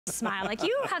smile. Like,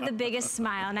 you have the biggest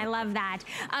smile, and I love that.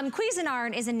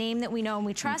 Cuisinart is a name that we know and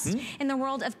we trust in the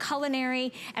world of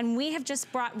culinary, and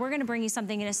we're gonna bring you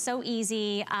something that is so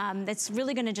easy, that's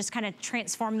really gonna just kind of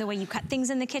transform the way you cut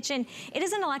things in the kitchen. It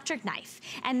is an electric knife,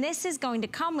 and this is going to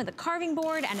come with a carving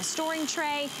board and a storing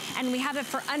tray, and we have it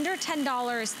for under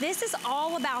 $10. This is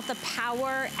all about the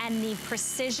power and the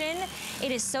precision.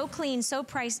 It is so clean, so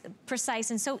precise,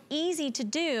 and so easy to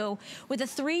do. With a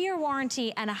 3-year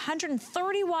warranty and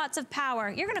 130 watts of power,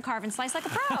 you're gonna carve and slice like a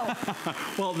pro.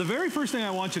 Well, the very first thing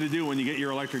I want you to do when you get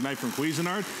your electric knife from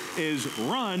Cuisinart is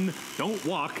run, don't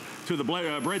walk, to the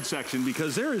bread section,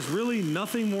 because there is really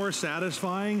nothing more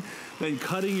satisfying than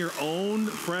cutting your own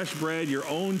fresh bread, your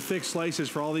own thick slices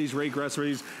for all these great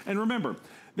recipes. And remember,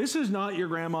 this is not your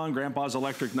grandma and grandpa's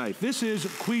electric knife. This is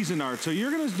Cuisinart. So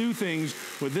you're gonna do things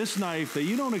with this knife that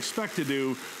you don't expect to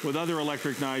do with other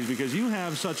electric knives, because you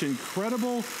have such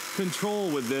incredible control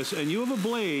with this, and you have a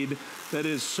blade that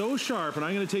is so sharp, and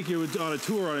I'm gonna take you on a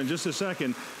tour on it in just a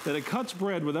second, that it cuts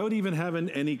bread without even having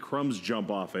any crumbs jump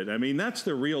off it. I mean, that's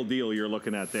the real deal you're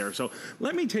looking at there. So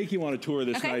let me take you on a tour of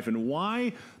this knife and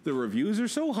why the reviews are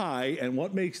so high and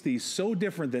what makes these so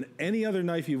different than any other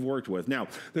knife you've worked with. Now,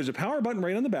 there's a power button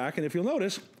right on the back, and if you'll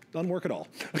notice, doesn't work at all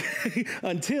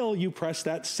until you press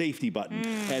that safety button,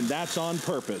 and that's on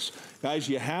purpose. Guys,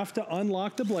 you have to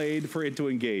unlock the blade for it to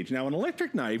engage. Now, an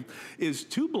electric knife is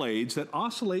 2 blades that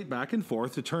oscillate back and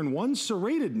forth to turn one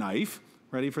serrated knife,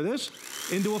 ready for this,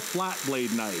 into a flat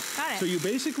blade knife. Got it. So you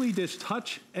basically just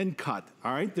touch and cut,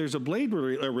 all right? There's a blade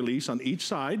release on each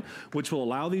side, which will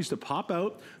allow these to pop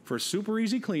out for super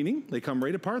easy cleaning. They come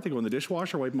right apart. They go in the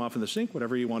dishwasher, wipe them off in the sink,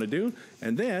 whatever you want to do,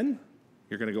 and then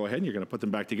you're gonna go ahead and you're gonna put them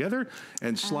back together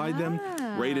and slide them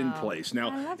right in place.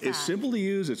 Now, it's simple to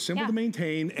use, it's simple to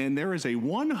maintain, and there is a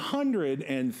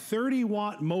 130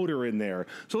 watt motor in there.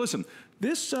 So listen,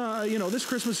 this, you know, this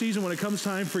Christmas season, when it comes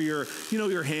time for your, you know,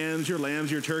 your hams, your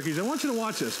lambs, your turkeys, I want you to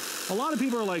watch this. A lot of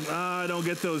people are like, I don't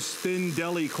get those thin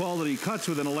deli quality cuts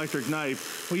with an electric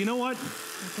knife. Well, you know what?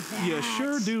 You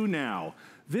sure do now.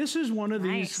 This is one of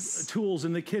these tools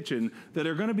in the kitchen that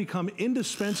are gonna become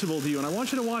indispensable to you. And I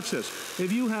want you to watch this.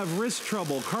 If you have wrist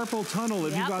trouble, carpal tunnel,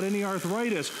 if you've got any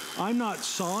arthritis, I'm not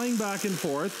sawing back and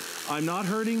forth. I'm not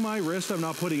hurting my wrist. I'm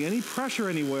not putting any pressure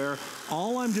anywhere.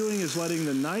 All I'm doing is letting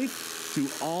the knife do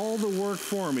all the work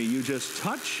for me. You just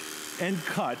touch and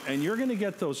cut, and you're gonna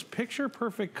get those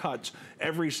picture-perfect cuts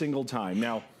every single time.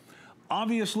 Now,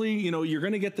 obviously, you know, you're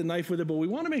gonna get the knife with it, but we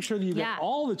wanna make sure that you get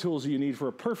all the tools that you need for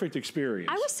a perfect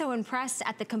experience. I was so impressed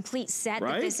at the complete set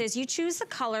that this is. You choose the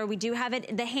color. We do have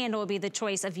it, the handle will be the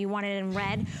choice if you want it in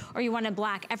red or you want it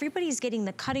black. Everybody's getting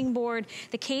the cutting board,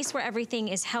 the case where everything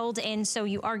is held in, so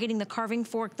you are getting the carving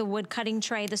fork, the wood cutting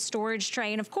tray, the storage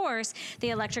tray, and of course,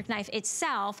 the electric knife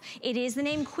itself. It is the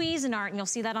name Cuisinart, and you'll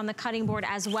see that on the cutting board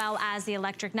as well as the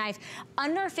electric knife.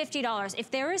 Under $50.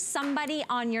 If there is somebody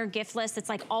on your gift list that's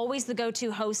like always the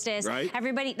go-to hostess.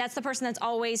 Everybody, that's the person that's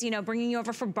always, you know, bringing you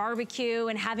over for barbecue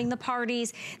and having the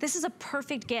parties. This is a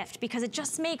perfect gift because it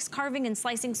just makes carving and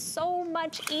slicing so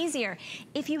much easier.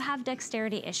 If you have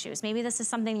dexterity issues, maybe this is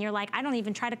something you're like, I don't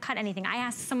even try to cut anything. I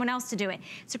ask someone else to do it.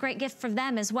 It's a great gift for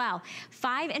them as well.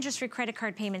 5 interest-free credit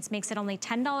card payments makes it only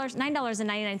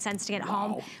 $9.99 to get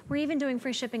home. We're even doing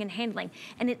free shipping and handling.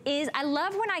 And it is, I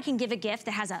love when I can give a gift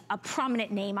that has a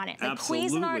prominent name on it. Like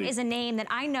Cuisinart is a name that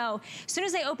I know, as soon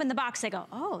as they open the box, they go,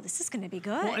 oh, this is gonna be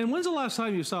good. Well, and when's the last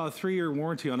time you saw a 3-year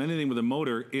warranty on anything with a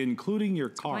motor, including your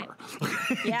car?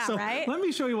 So let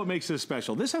me show you what makes this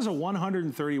special. This has a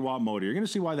 130 watt motor. You're gonna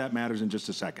see why that matters in just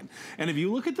a second. And if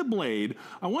you look at the blade,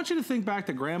 I want you to think back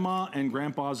to Grandma and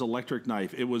Grandpa's electric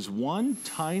knife. It was one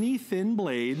tiny thin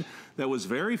blade that was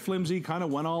very flimsy, kind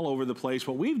of went all over the place.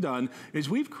 What we've done is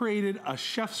we've created a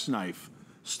chef's knife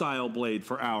style blade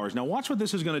for ours. Now watch what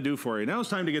this is gonna do for you. Now it's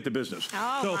time to get to business.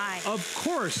 Of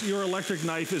course your electric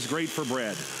knife is great for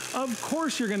bread. Of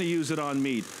course you're gonna use it on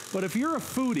meat. But if you're a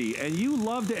foodie and you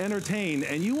love to entertain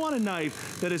and you want a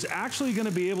knife that is actually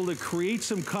gonna be able to create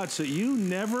some cuts that you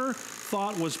never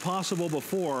thought was possible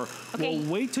before, well,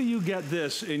 wait till you get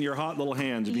this in your hot little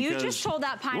hands. You just told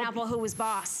that pineapple who was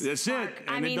boss. That's it,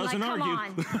 and it doesn't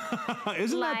argue.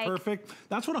 Isn't that perfect?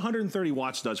 That's what 130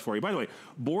 watts does for you. By the way,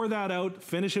 bore that out,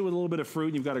 finish it with a little bit of fruit,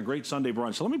 and you've got a great Sunday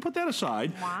brunch. So let me put that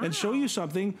aside and show you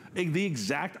something the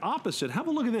exact opposite. Have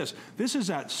a look at this. This is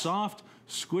that soft,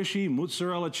 squishy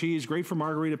mozzarella cheese, great for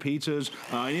margarita pizzas,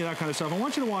 any of that kind of stuff. I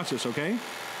want you to watch this, okay?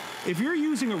 If you're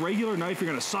using a regular knife, you're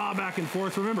gonna saw back and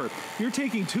forth. Remember, you're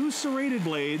taking 2 serrated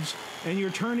blades and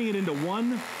you're turning it into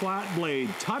one flat blade.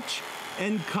 Touch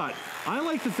and cut. I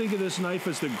like to think of this knife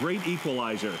as the great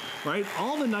equalizer, right?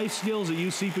 All the knife skills that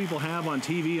you see people have on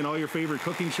TV and all your favorite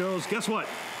cooking shows, guess what?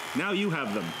 Now you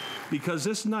have them. Because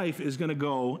this knife is gonna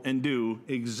go and do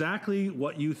exactly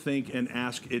what you think and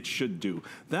ask it should do.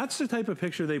 That's the type of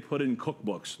picture they put in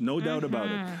cookbooks, no doubt about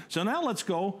it. So now let's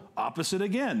go opposite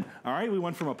again. All right, we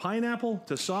went from a pineapple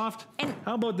to soft. And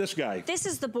how about this guy? This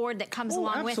is the board that comes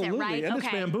along with it, right? And it's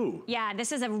bamboo. Yeah,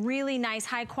 this is a really nice,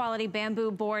 high quality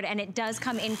bamboo board, and it does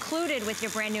come included with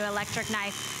your brand new electric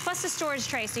knife, plus the storage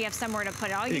tray so you have somewhere to put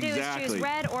it. All you do is choose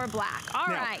red or black. All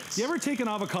right. You ever take an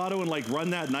avocado and like run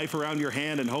that knife around your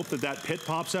hand and hope that that pit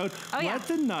pops out? Let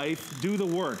the knife do the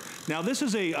work. Now this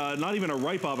is a not even a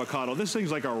ripe avocado. This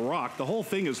thing's like a rock. The whole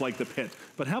thing is like the pit.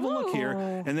 But have a look here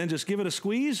and then just give it a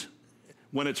squeeze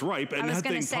when it's ripe and that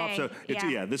thing pops out.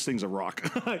 Yeah, this thing's a rock.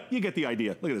 You get the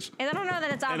idea. Look at this. And I don't know that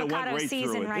it's avocado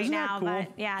season right now, but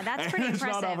yeah, that's pretty impressive.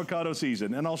 It's not avocado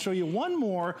season. And I'll show you one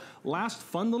more last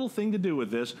fun little thing to do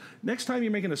with this. Next time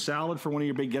you're making a salad for one of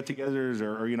your big get-togethers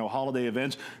or you know, holiday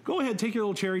events, go ahead, take your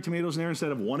little cherry tomatoes in there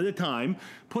instead of one at a time.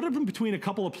 Put it in between a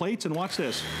couple of plates and watch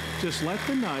this. Just let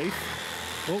the knife,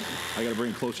 oh, I gotta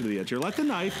bring it closer to the edge here. Let the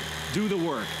knife do the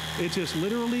work. It just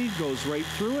literally goes right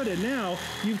through it, and now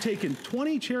you've taken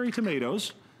 20 cherry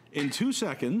tomatoes in 2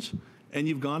 seconds, and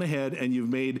you've gone ahead and you've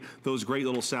made those great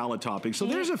little salad toppings. So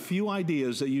there's a few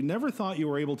ideas that you never thought you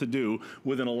were able to do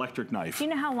with an electric knife. Do you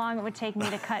know how long it would take me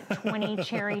to cut 20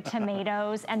 cherry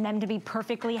tomatoes and them to be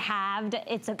perfectly halved?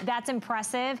 That's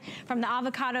impressive. From the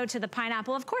avocado to the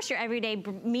pineapple, of course your everyday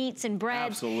meats and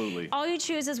breads. Absolutely. All you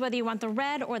choose is whether you want the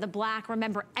red or the black.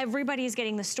 Remember, everybody's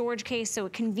getting the storage case, so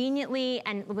conveniently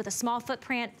and with a small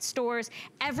footprint stores,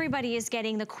 everybody is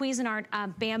getting the Cuisinart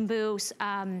bamboo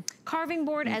carving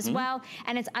board as well.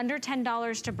 And it's under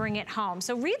 $10 to bring it home.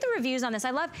 So read the reviews on this. I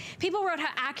love, people wrote how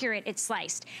accurate it's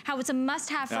sliced, how it's a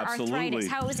must-have for arthritis,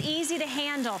 how it was easy to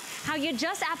handle, how you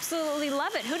just absolutely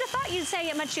love it. Who'd have thought you'd say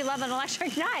how much you love an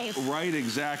electric knife? Right,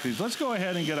 exactly. So let's go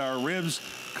ahead and get our ribs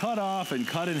cut off and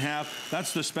cut in half.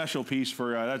 That's the special piece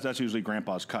for, that's usually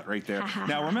Grandpa's cut right there.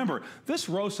 Now remember, this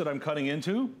roast that I'm cutting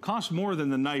into costs more than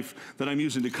the knife that I'm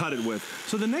using to cut it with.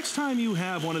 So the next time you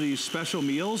have one of these special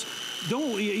meals,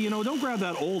 don't grab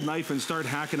that old knife and start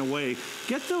hacking away.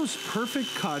 Get those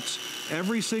perfect cuts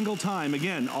every single time.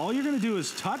 Again, all you're gonna do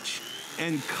is touch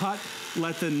and cut.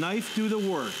 Let the knife do the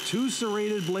work. 2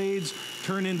 serrated blades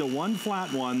turn into 1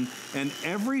 flat one, and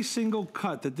every single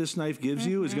cut that this knife gives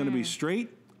you is gonna be straight,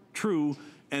 true,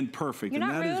 and perfect. You're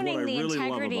not and that ruining is what I the really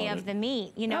integrity love about of the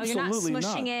meat. You know, Absolutely you're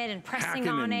not smushing not. it and pressing Hacking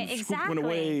on and it. Exactly.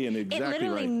 Away and it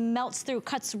literally melts through,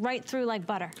 cuts right through like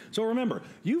butter. So remember,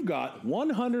 you've got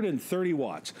 130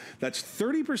 watts. That's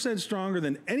 30% stronger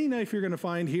than any knife you're gonna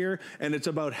find here, and it's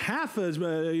about half as,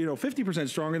 50%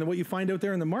 stronger than what you find out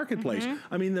there in the marketplace.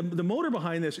 I mean, the motor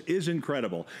behind this is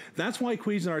incredible. That's why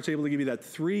Cuisinart's able to give you that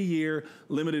 3-year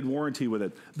limited warranty with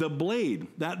it. The blade,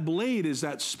 that blade is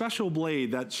that special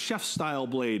blade, that chef-style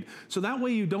blade. So that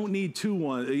way you don't need two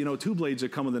blades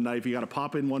that come with the knife. You got to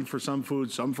pop in one for some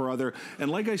food, some for other.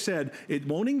 And like I said, it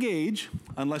won't engage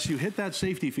unless you hit that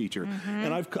safety feature.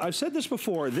 And I've said this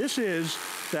before, this is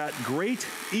that great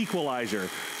equalizer.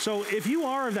 So if you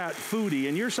are that foodie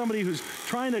and you're somebody who's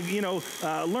trying to,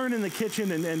 learn in the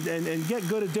kitchen and get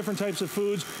good at different types of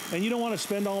foods, and you don't want to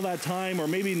spend all that time, or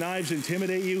maybe knives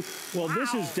intimidate you, well,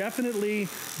 this is definitely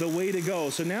the way to go.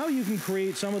 So now you can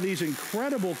create some of these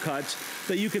incredible cuts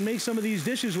that you can make some of these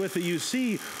dishes with that you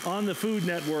see on the food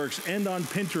networks and on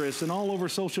Pinterest and all over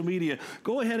social media.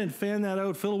 Go ahead and fan that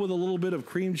out, fill it with a little bit of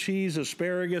cream cheese,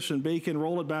 asparagus, and bacon,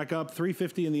 roll it back up,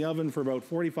 350 in the oven for about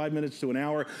 45 minutes to an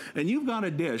hour, and you've got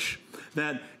a dish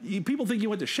that people think you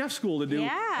went to chef school to do.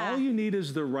 All you need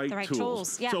is the right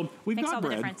tools. So we've got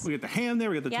bread, we got the ham there,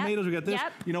 we got the tomatoes, we got this.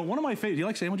 You know, one of my favorites, do you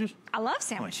like sandwiches? I love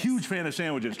sandwiches. I'm a huge fan of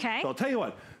sandwiches. So I'll tell you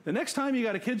what, the next time you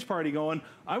got a kids party going,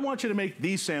 I want you to make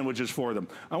these sandwiches for them.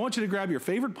 I want you to grab your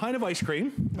favorite pint of ice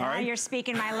cream. Now you're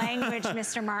speaking my language,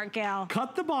 Mr. Mark Gill.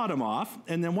 Cut the bottom off,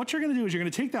 and then what you're gonna do is you're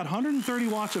gonna take that 130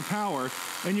 watts of power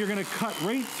and you're gonna cut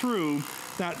right through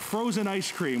that frozen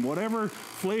ice cream, whatever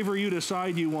flavor you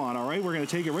decide you want, all right? We're gonna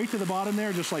take it right to the bottom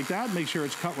there, just like that, make sure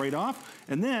it's cut right off,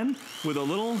 and then with a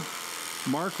little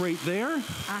mark right there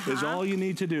is all you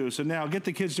need to do. So now get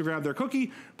the kids to grab their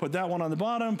cookie, put that one on the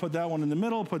bottom, put that one in the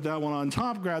middle, put that one on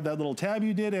top, grab that little tab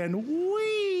you did, and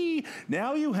whee!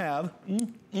 Now you have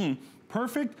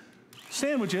perfect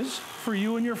sandwiches for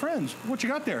you and your friends. What you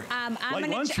got there? I'm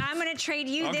gonna trade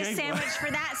you this sandwich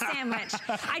for that sandwich.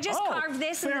 I just carved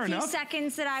this in the few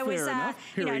seconds that I was,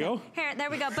 Here we go. Here, there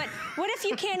we go. But what if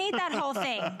you can't eat that whole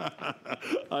thing?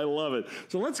 I love it.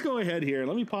 So let's go ahead here.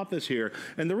 Let me pop this here.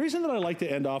 And the reason that I like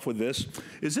to end off with this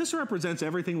is this represents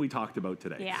everything we talked about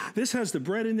today. Yeah. This has the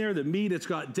bread in there, the meat, it's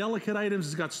got delicate items,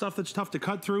 it's got stuff that's tough to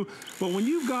cut through. But when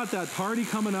you've got that party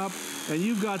coming up and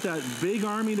you've got that big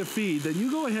army to feed, then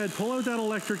you go ahead, pull out that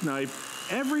electric knife.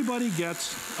 Everybody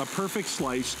gets a perfect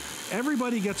slice.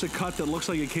 Everybody gets a cut that looks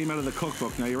like it came out of the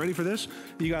cookbook. Now, you ready for this?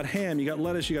 You got ham, you got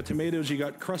lettuce, you got tomatoes, you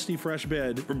got crusty fresh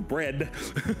bread,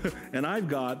 and I've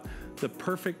got the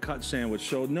perfect cut sandwich.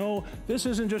 So no, this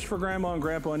isn't just for grandma and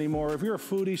grandpa anymore. If you're a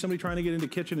foodie, somebody trying to get into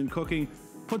kitchen and cooking,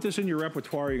 put this in your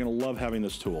repertoire. You're gonna love having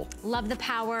this tool. Love the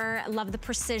power, love the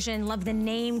precision, love the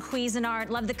name Cuisinart,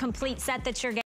 love the complete set that you're getting.